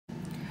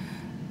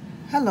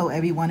Hello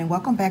everyone and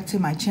welcome back to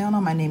my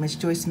channel. My name is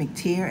Joyce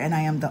McTeer and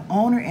I am the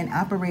owner and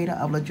operator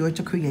of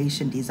LAJOYTRA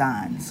Creation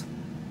Designs.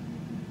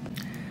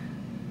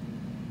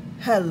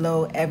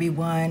 Hello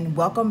everyone,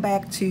 welcome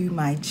back to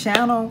my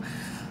channel.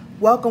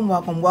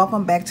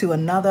 Welcome back to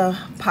another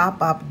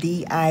pop-up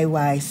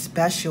DIY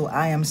special.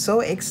 I am so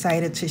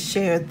excited to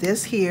share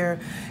this here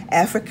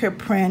Africa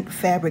print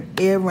fabric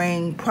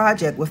earring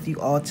project with you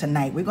all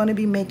tonight. We're going to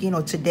be making,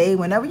 or today,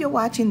 whenever you're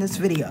watching this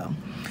video,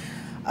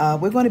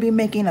 we're going to be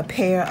making a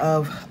pair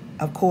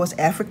of course,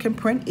 African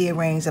print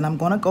earrings, and I'm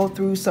going to go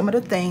through some of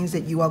the things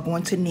that you are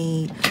going to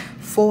need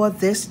for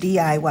this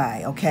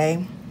DIY,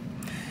 okay?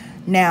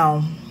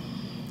 Now,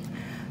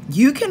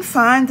 you can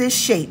find this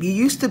shape. You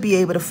used to be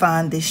able to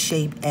find this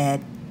shape at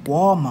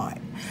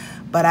Walmart,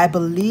 but I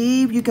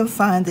believe you can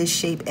find this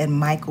shape at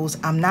Michael's.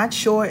 I'm not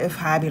sure if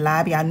Hobby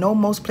Lobby, I know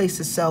most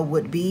places sell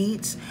wood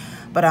beads,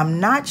 but I'm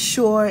not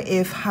sure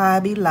if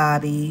Hobby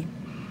Lobby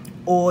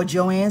or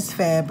Joann's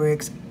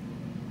Fabrics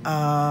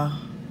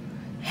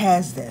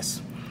has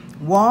this.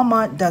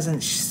 Walmart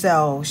doesn't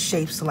sell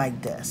shapes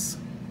like this,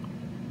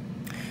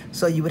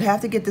 so you would have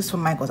to get this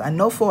from Michael's. I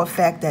know for a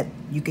fact that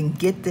you can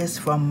get this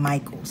from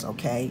Michael's,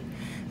 okay?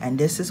 And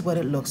this is what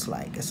it looks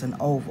like. It's an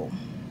oval,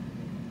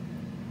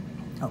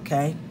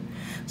 okay?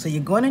 So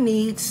you're going to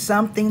need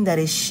something that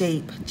is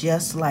shaped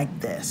just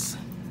like this.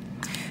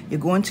 You're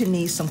going to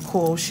need some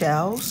coral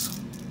shells.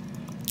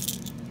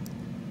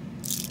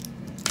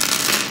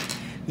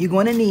 You're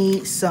going to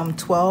need some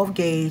 12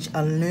 gauge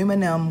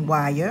aluminum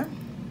wire.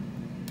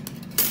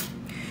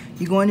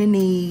 You're going to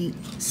need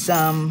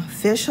some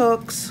fish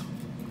hooks,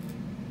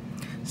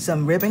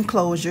 some ribbon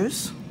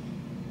closures.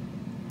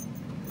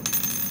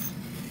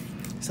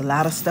 It's a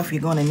lot of stuff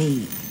you're going to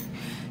need.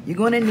 You're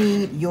going to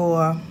need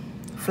your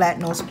flat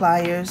nose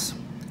pliers,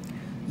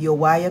 your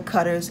wire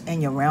cutters,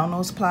 and your round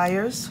nose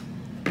pliers.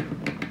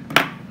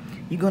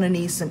 You're going to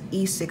need some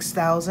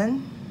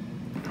E6000.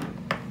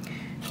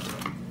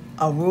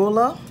 A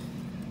ruler,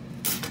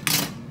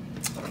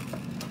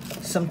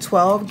 some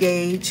 12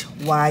 gauge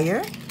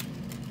wire,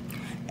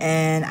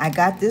 and I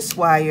got this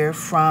wire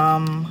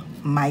from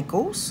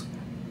Michael's.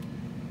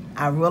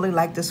 I really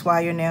like this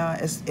wire now.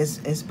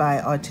 It's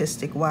by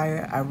Artistic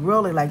Wire. I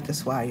really like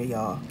this wire,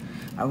 y'all.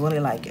 I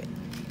really like it.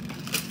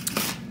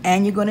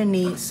 And you're gonna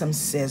need some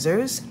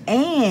scissors,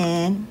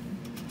 and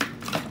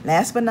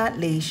last but not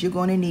least, you're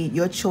going to need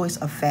your choice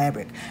of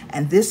fabric.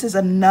 And this is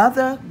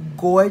another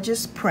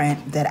gorgeous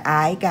print that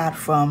I got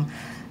from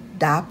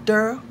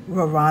Dr.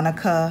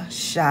 Veronica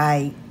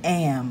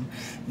Cheyenne.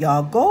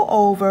 Y'all go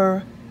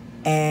over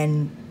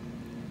and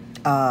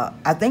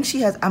I think she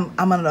has, I'm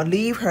going to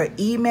leave her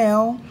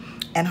email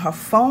and her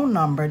phone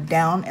number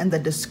down in the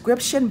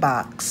description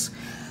box,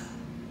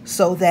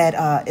 so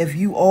that if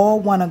you all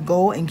want to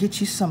go and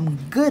get you some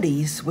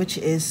goodies, which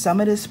is some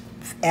of this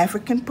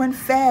African print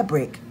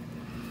fabric,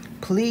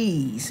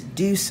 please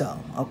do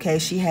so, okay?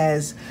 She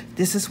has,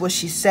 this is what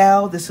she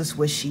sells, this is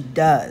what she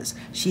does.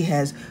 She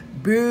has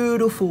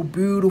beautiful,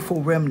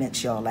 beautiful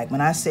remnants, y'all. Like when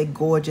I say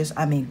gorgeous,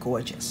 I mean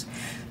gorgeous.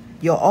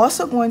 You're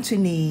also going to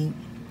need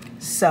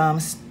some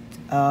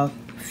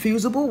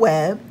fusible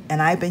web,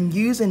 and I've been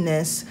using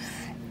this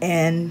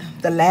in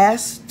the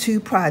last two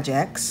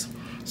projects.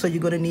 So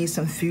you're going to need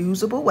some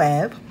fusible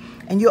web,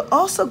 and you're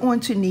also going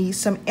to need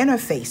some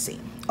interfacing,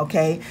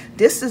 okay?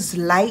 This is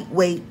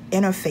lightweight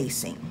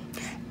interfacing.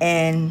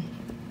 And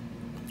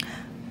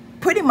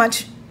pretty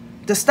much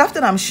the stuff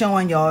that I'm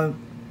showing y'all,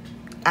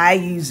 I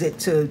use it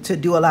to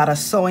do a lot of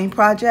sewing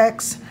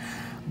projects.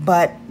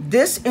 But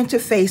this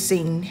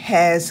interfacing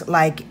has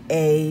like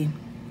a,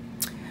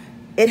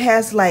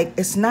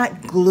 it's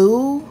not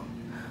glue,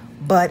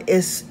 but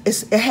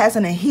it has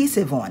an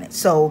adhesive on it.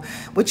 So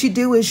what you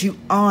do is you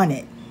on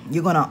it.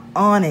 You're gonna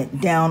on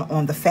it down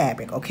on the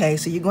fabric, okay?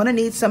 So you're gonna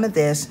need some of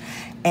this.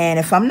 And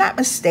if I'm not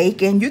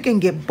mistaken, you can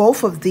get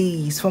both of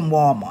these from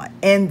Walmart.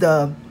 And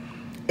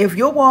if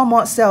your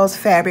Walmart sells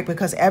fabric,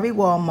 because every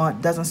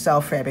Walmart doesn't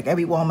sell fabric.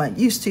 Every Walmart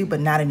used to, but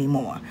not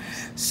anymore.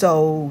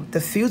 So the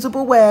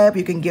fusible web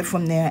you can get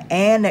from there,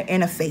 and the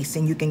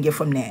interfacing you can get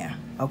from there,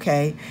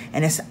 okay?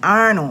 And it's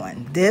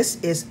iron-on. This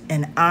is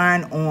an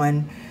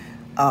iron-on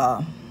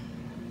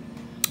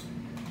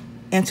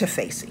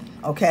interfacing,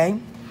 okay?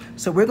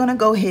 So we're gonna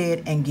go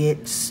ahead and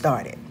get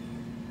started.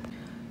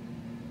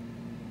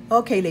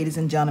 Okay, ladies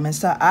and gentlemen,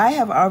 so I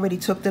have already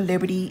took the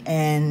liberty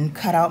and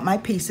cut out my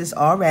pieces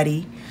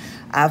already.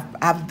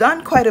 I've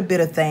done quite a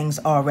bit of things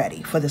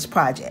already for this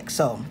project.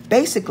 So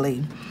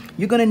basically,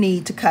 you're gonna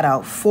need to cut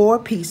out 4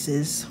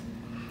 pieces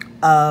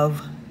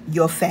of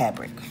your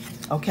fabric,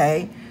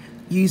 okay?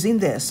 Using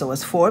this, so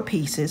it's 4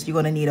 pieces. You're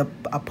gonna need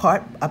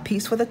a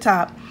piece for the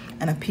top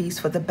and a piece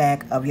for the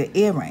back of your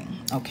earring,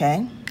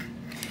 okay?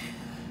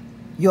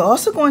 You're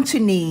also going to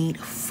need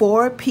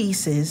 4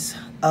 pieces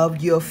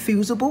of your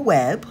fusible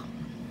web,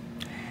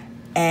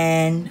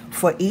 and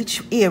for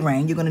each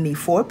earring you're going to need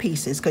 4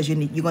 pieces, because you're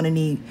going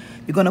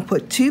to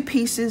put 2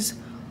 pieces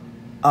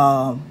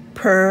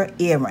per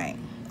earring,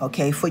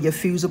 okay, for your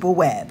fusible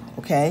web,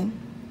 okay?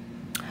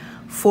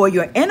 For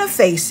your inner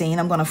facing,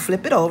 I'm going to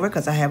flip it over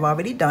because I have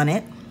already done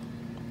it.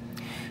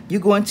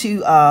 You're going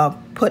to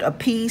put a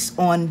piece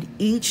on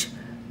each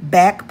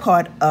back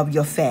part of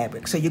your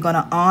fabric. So you're going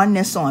to iron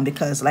this on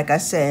because, like I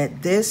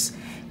said, this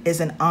is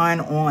an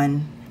iron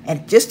on,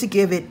 and just to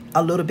give it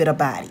a little bit of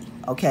body,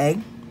 okay?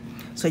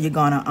 So you're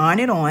going to iron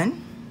it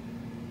on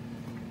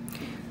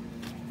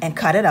and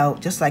cut it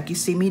out just like you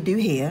see me do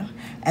here.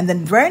 And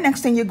then the very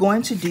next thing you're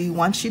going to do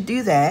once you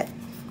do that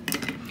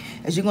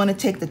is you're going to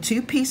take the two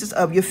pieces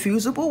of your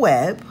fusible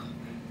web,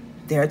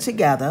 they're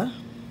together,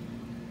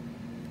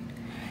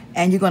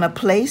 and you're going to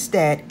place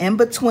that in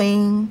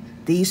between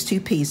these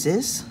two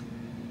pieces,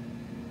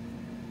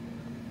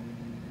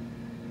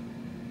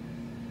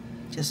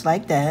 just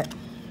like that.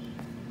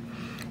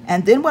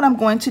 And then what I'm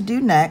going to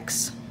do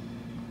next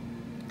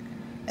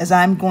is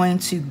I'm going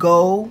to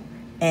go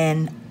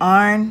and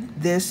iron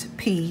this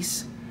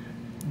piece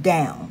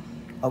down,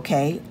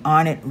 okay?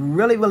 Iron it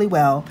really, really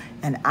well,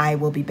 and I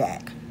will be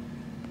back.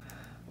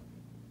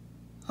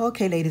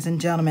 Okay, ladies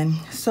and gentlemen,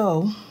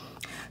 so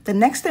the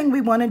next thing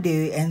we want to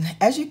do, and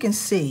as you can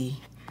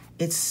see,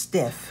 it's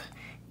stiff,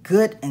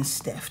 good and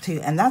stiff too,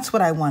 and that's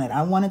what I wanted.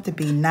 I want it to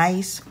be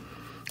nice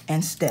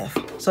and stiff.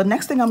 So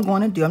next thing I'm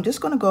going to do, I'm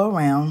just going to go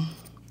around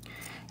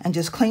and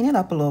just clean it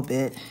up a little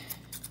bit.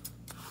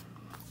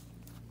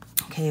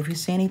 Okay, if you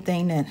see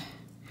anything that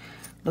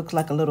looks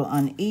like a little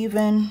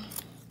uneven,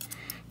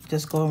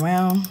 just go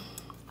around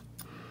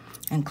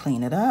and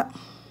clean it up.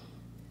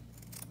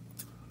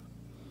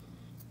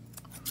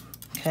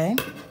 Okay,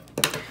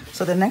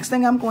 so the next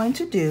thing I'm going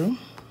to do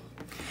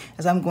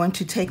is I'm going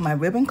to take my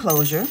ribbon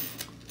closure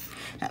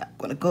and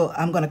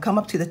I'm going to come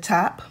up to the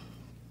top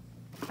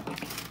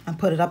and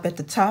put it up at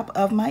the top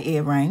of my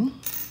earring,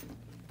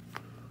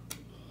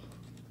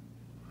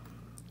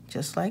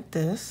 just like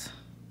this.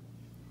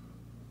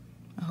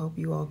 I hope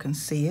you all can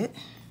see it.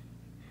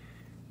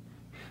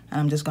 And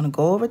I'm just going to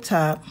go over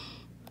top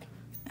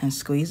and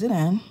squeeze it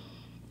in.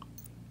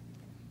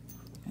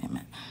 Wait a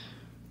minute.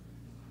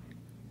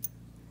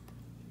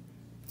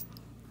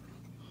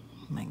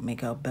 Might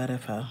make out better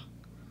if I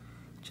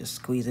just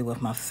squeeze it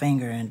with my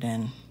finger and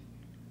then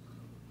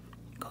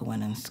go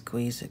in and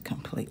squeeze it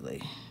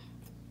completely.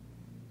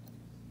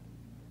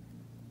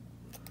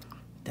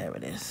 There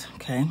it is,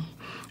 okay?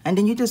 And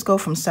then you just go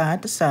from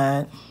side to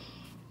side,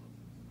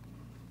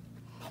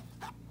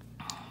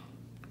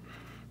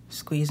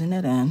 squeezing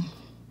it in.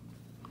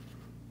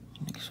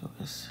 Make sure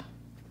it's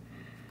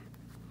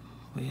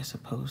where you're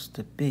supposed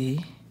to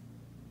be.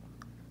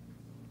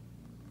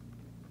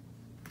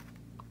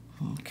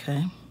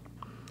 Okay,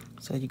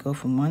 so you go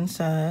from one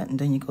side and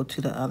then you go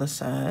to the other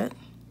side,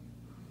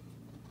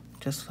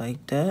 just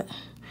like that.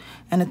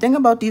 And the thing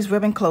about these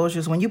ribbon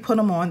closures, when you put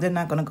them on, they're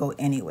not going to go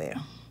anywhere.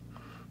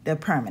 They're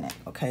permanent,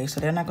 okay? So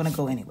they're not going to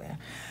go anywhere.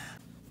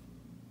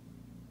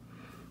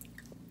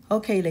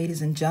 Okay,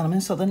 ladies and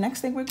gentlemen, so the next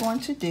thing we're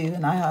going to do,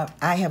 and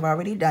I have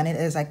already done it,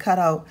 is I cut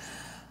out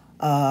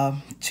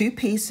two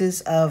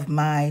pieces of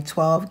my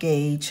 12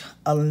 gauge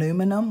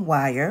aluminum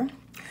wire,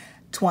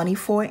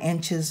 24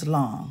 inches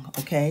long,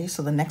 okay?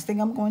 So the next thing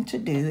I'm going to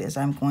do is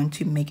I'm going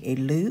to make a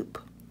loop,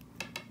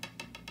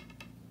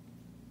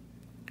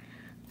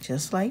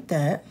 just like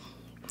that.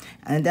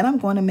 And then I'm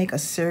going to make a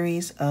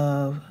series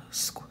of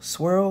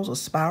swirls or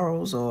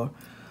spirals or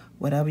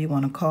whatever you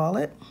want to call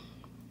it.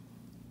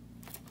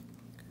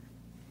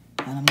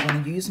 And I'm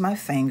going to use my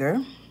finger.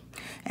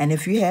 And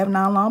if you have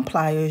nylon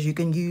pliers, you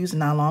can use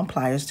nylon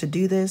pliers to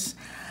do this.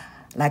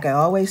 Like I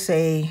always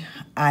say,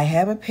 I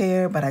have a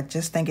pair, but I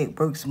just think it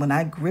works. When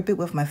I grip it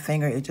with my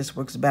finger, it just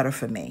works better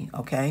for me,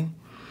 okay?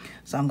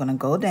 So I'm going to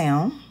go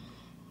down.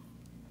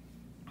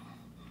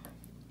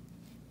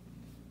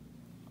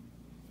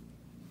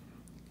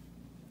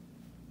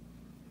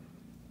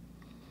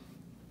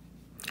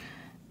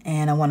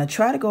 And I want to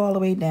try to go all the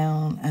way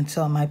down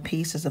until my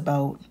piece is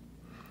about,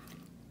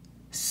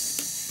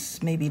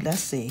 maybe, let's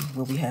see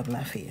what we have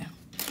left here.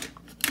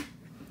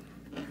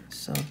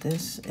 So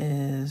this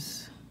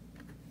is,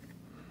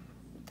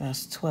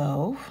 that's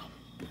 12.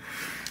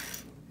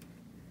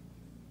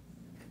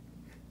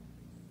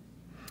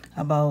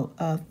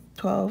 About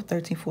 12,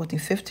 13, 14,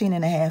 15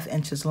 and a half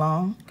inches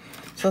long.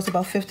 So it's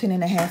about 15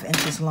 and a half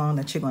inches long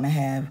that you're going to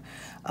have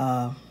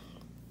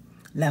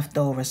left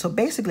over. So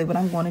basically what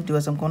I'm going to do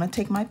is I'm going to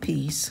take my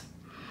piece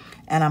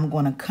and I'm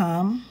going to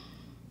come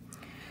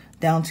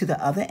down to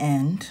the other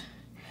end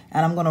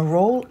and I'm going to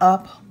roll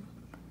up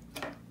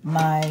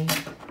my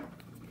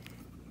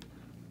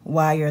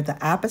wire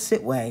the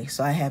opposite way.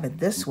 So I have it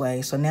this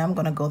way. So now I'm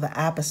going to go the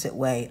opposite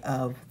way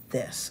of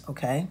this,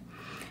 okay?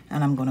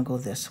 And I'm going to go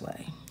this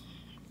way.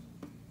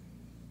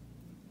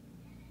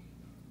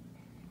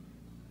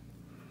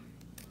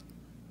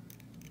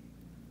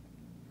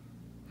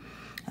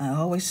 I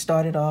always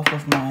started off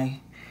with my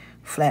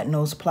flat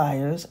nose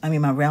pliers,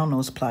 my round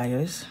nose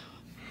pliers.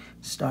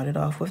 Started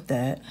off with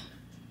that.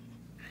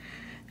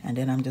 And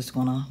then I'm just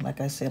gonna, like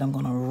I said, I'm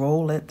gonna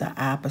roll it the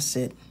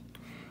opposite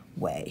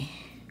way.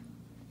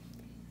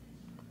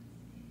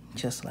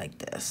 Just like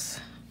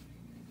this.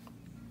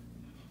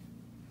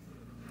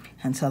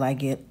 until I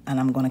get, and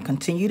I'm going to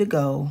continue to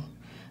go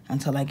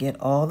until I get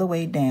all the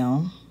way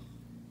down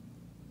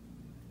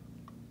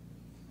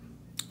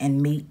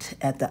and meet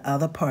at the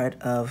other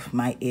part of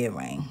my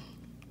earring.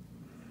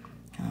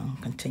 I'll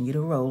continue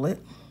to roll it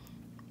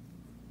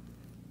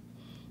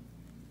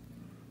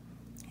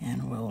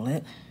and roll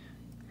it.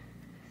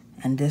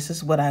 And this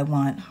is what I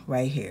want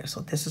right here.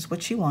 So this is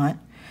what you want.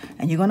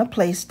 And you're going to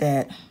place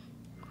that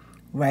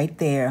right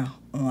there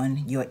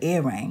on your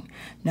earring.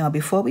 Now,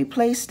 before we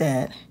place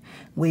that,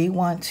 we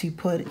want to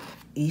put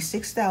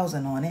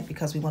E6000 on it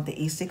because we want the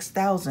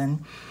E6000.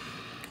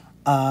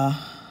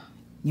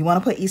 You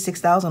want to put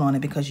E6000 on it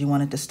because you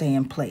want it to stay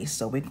in place.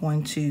 So we're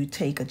going to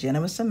take a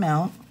generous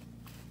amount.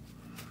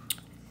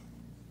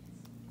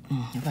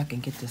 If I can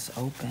get this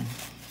open.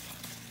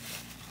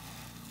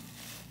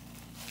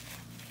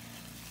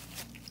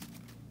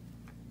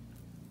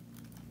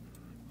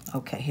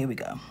 Okay, here we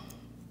go.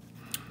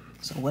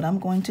 So what I'm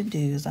going to do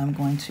is I'm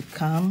going to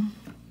come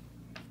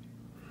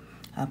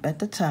up at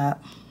the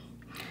top.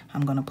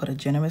 I'm going to put a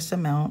generous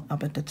amount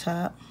up at the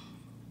top.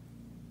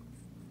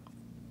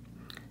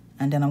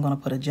 And then I'm going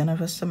to put a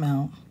generous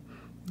amount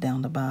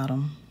down the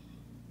bottom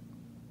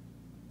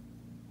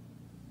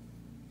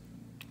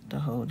to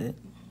hold it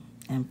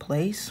in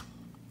place.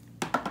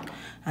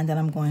 And then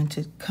I'm going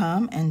to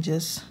come and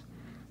just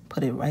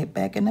put it right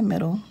back in the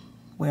middle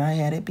where I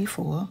had it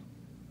before.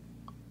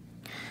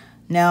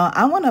 Now,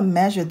 I want to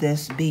measure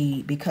this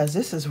bead because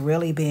this is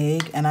really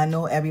big, and I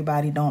know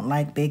everybody don't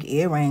like big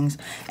earrings,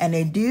 and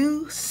they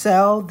do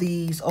sell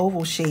these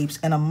oval shapes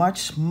in a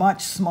much,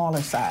 much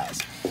smaller size.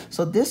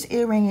 So this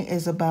earring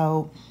is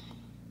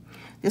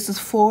this is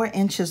 4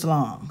 inches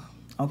long,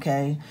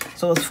 okay?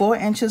 So it's 4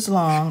 inches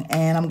long,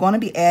 and I'm going to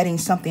be adding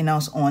something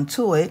else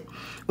onto it,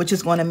 which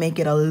is going to make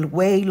it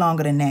way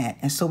longer than that.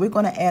 And so we're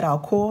going to add our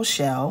coral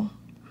shell.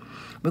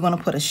 We're going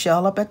to put a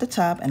shell up at the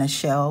top and a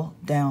shell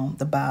down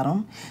the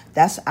bottom.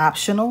 That's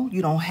optional.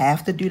 You don't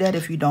have to do that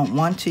if you don't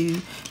want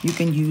to. You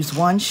can use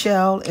one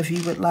shell if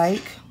you would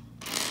like.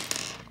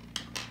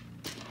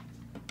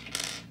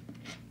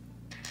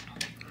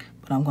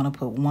 But I'm going to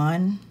put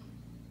one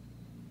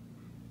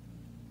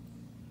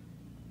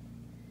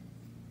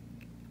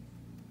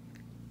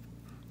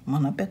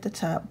up at the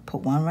top,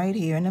 put one right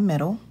here in the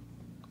middle.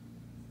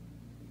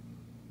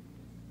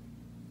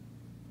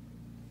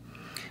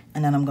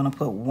 And then I'm going to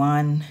put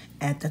one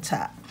at the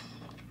top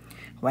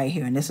right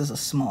here. And this is a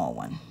small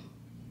one.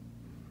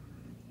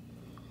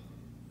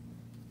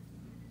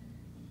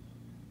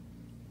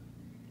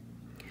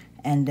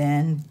 And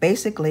then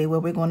basically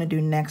what we're going to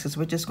do next is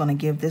we're just going to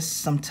give this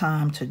some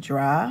time to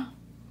dry.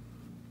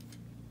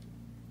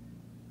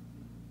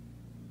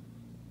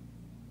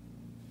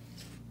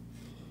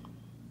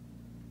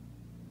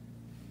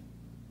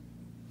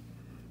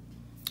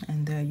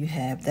 And there you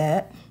have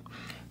that.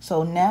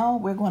 So now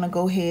we're going to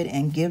go ahead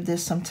and give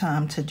this some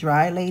time to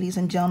dry, ladies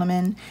and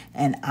gentlemen,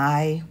 and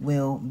I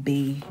will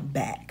be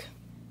back.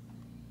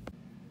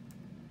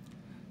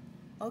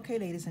 Okay,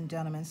 ladies and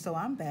gentlemen, so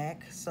I'm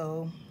back.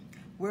 So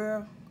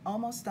we're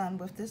almost done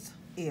with this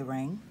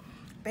earring.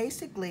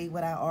 Basically,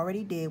 what I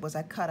already did was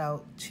I cut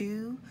out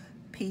 2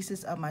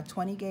 pieces of my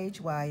 20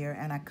 gauge wire,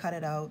 and I cut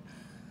it out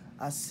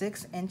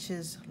 6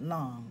 inches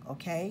long,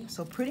 okay?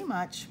 So pretty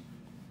much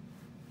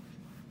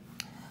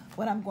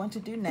what I'm going to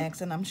do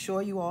next, and I'm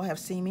sure you all have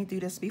seen me do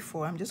this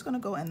before, I'm just going to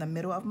go in the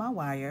middle of my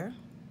wire,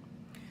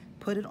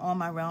 put it on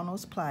my round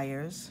nose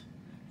pliers,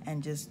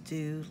 and just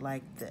do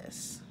like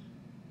this.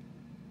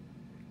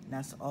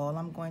 That's all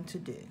I'm going to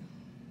do,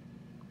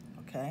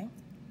 okay?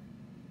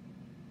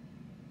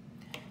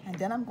 And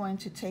then I'm going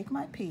to take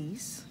my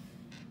piece,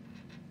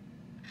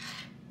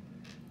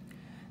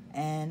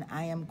 and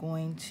I am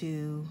going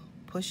to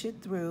push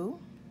it through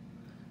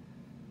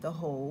the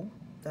hole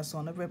that's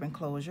on the ribbon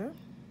closure.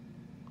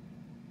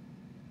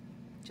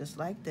 Just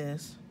like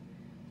this,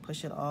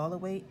 push it all the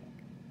way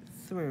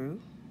through,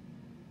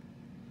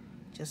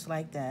 just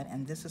like that,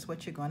 and this is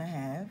what you're going to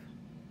have.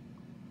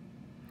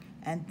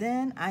 And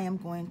then I am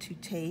going to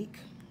take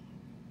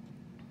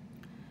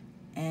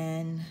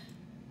and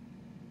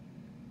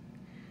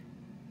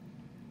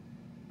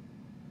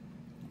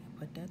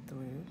put that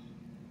through,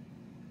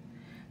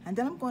 and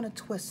then I'm going to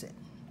twist it,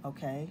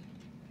 okay?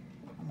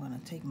 I'm going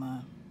to take my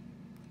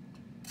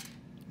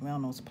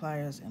around those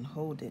pliers and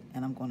hold it,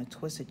 and I'm going to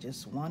twist it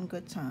just one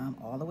good time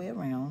all the way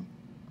around,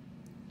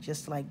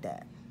 just like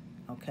that,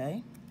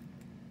 okay?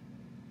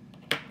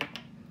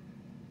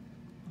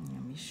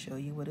 Let me show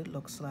you what it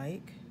looks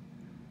like.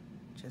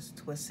 Just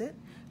twist it,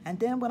 and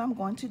then what I'm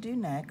going to do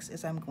next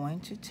is I'm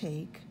going to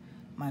take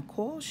my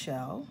coral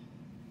shell,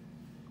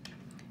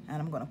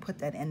 and I'm going to put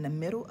that in the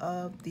middle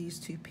of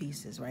these 2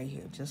 pieces right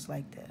here, just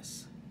like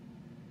this,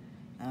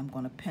 and I'm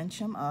going to pinch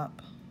them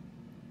up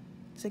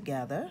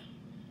together.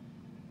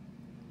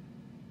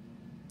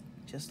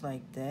 Just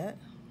like that.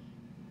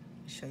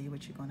 Show you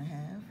what you're going to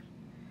have.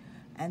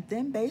 And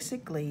then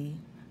basically,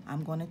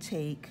 I'm going to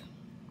take,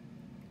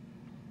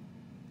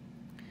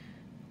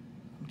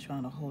 I'm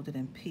trying to hold it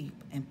in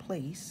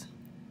place.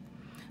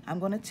 I'm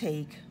going to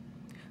take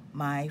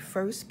my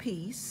first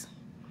piece,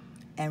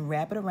 and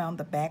wrap it around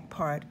the back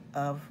part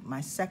of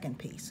my second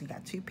piece. You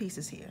got 2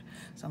 pieces here.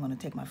 So I'm going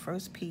to take my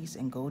first piece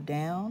and go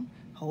down,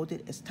 hold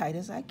it as tight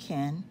as I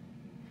can,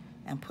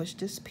 and push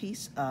this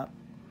piece up.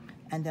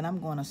 And then I'm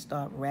going to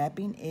start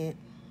wrapping it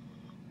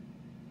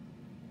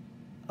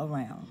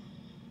around,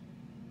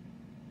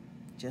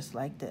 just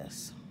like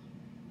this.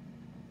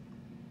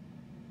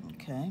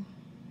 Okay.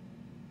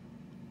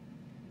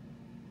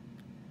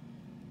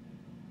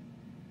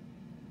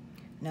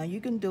 Now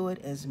you can do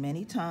it as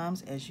many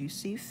times as you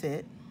see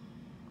fit.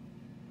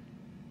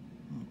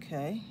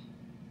 Okay.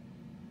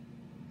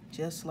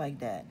 Just like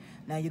that.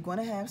 Now you're going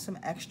to have some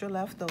extra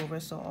left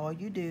over, so all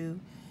you do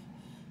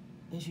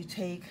is you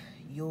take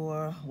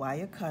your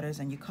wire cutters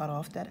and you cut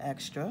off that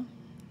extra.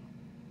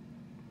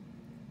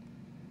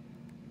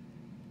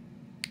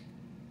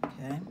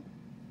 Okay.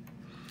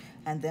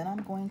 And then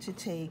I'm going to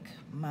take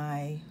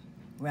my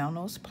round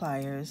nose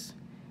pliers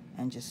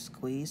and just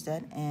squeeze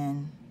that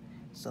in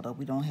so that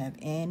we don't have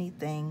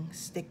anything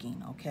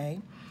sticking, okay?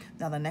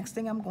 Now the next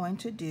thing I'm going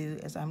to do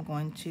is I'm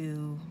going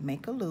to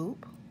make a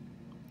loop.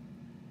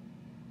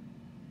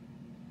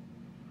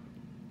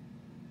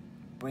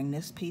 Bring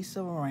this piece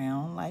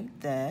around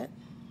like that.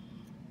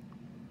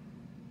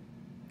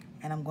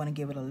 And I'm going to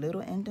give it a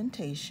little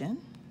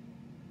indentation.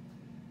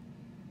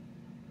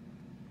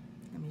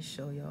 Let me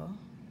show y'all.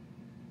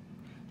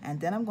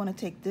 And then I'm going to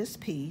take this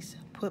piece,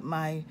 put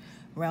my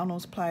round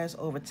nose pliers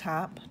over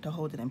top to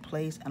hold it in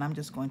place, and I'm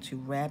just going to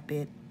wrap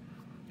it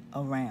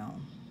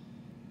around.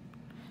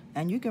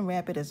 And you can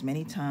wrap it as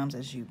many times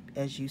as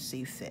you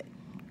see fit,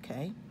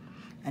 okay?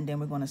 And then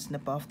we're going to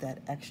snip off that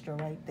extra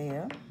right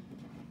there.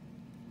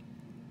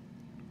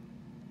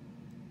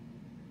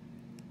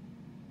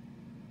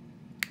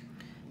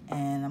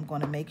 And I'm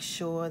going to make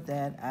sure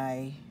that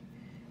I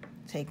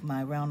take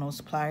my round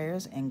nose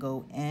pliers and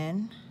go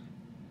in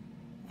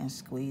and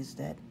squeeze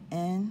that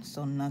in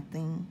so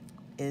nothing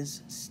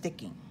is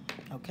sticking,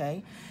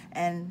 okay?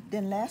 And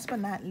then last but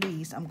not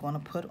least, I'm going to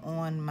put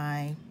on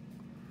my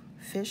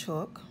fish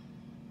hook,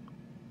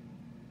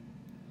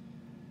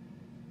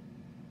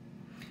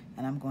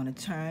 and I'm going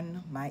to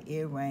turn my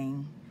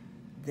earring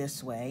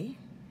this way,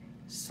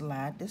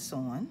 slide this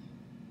on,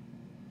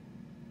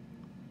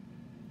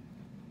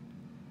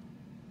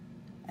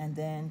 and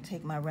then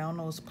take my round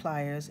nose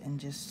pliers and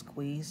just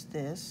squeeze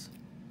this.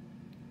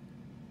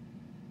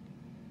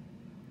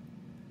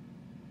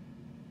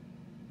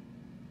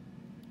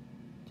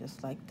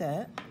 Just like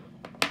that.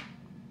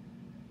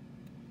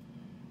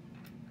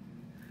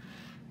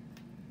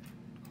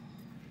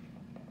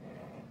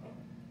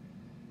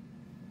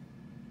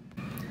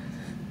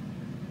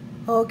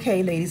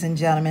 Okay, ladies and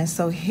gentlemen,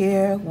 so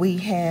here we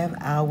have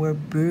our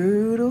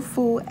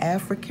beautiful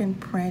African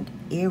print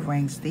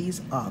earrings.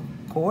 These are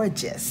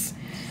gorgeous.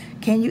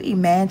 Can you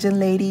imagine,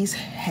 ladies,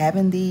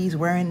 having these,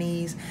 wearing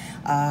these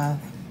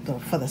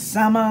for the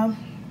summer?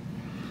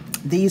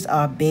 These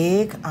are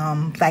big.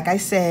 Like I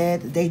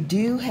said, they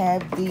do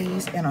have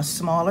these in a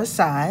smaller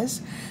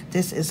size.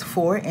 This is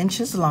 4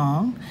 inches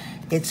long.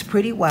 It's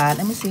pretty wide.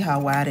 Let me see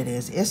how wide it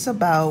is. It's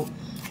about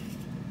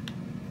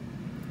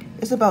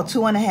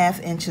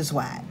 2.5 inches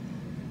wide.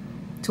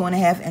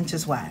 2.5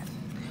 inches wide.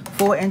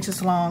 4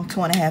 inches long,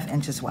 2.5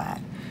 inches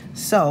wide.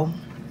 So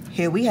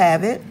here we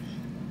have it.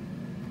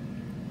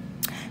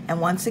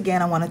 And once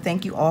again, I want to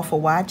thank you all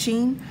for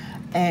watching.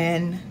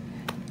 And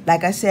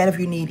like I said, if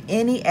you need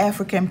any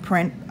African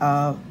print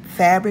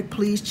fabric,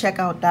 please check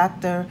out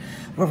Dr.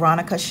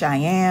 Veronica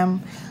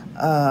Cheyenne.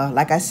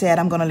 Like I said,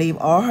 I'm going to leave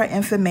all her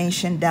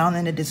information down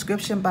in the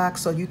description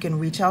box so you can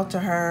reach out to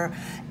her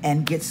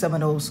and get some of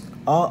those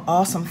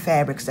awesome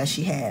fabrics that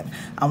she has.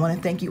 I want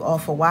to thank you all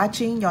for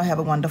watching. Y'all have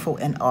a wonderful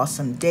and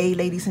awesome day,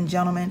 ladies and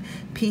gentlemen.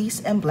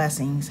 Peace and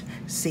blessings.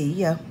 See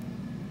ya.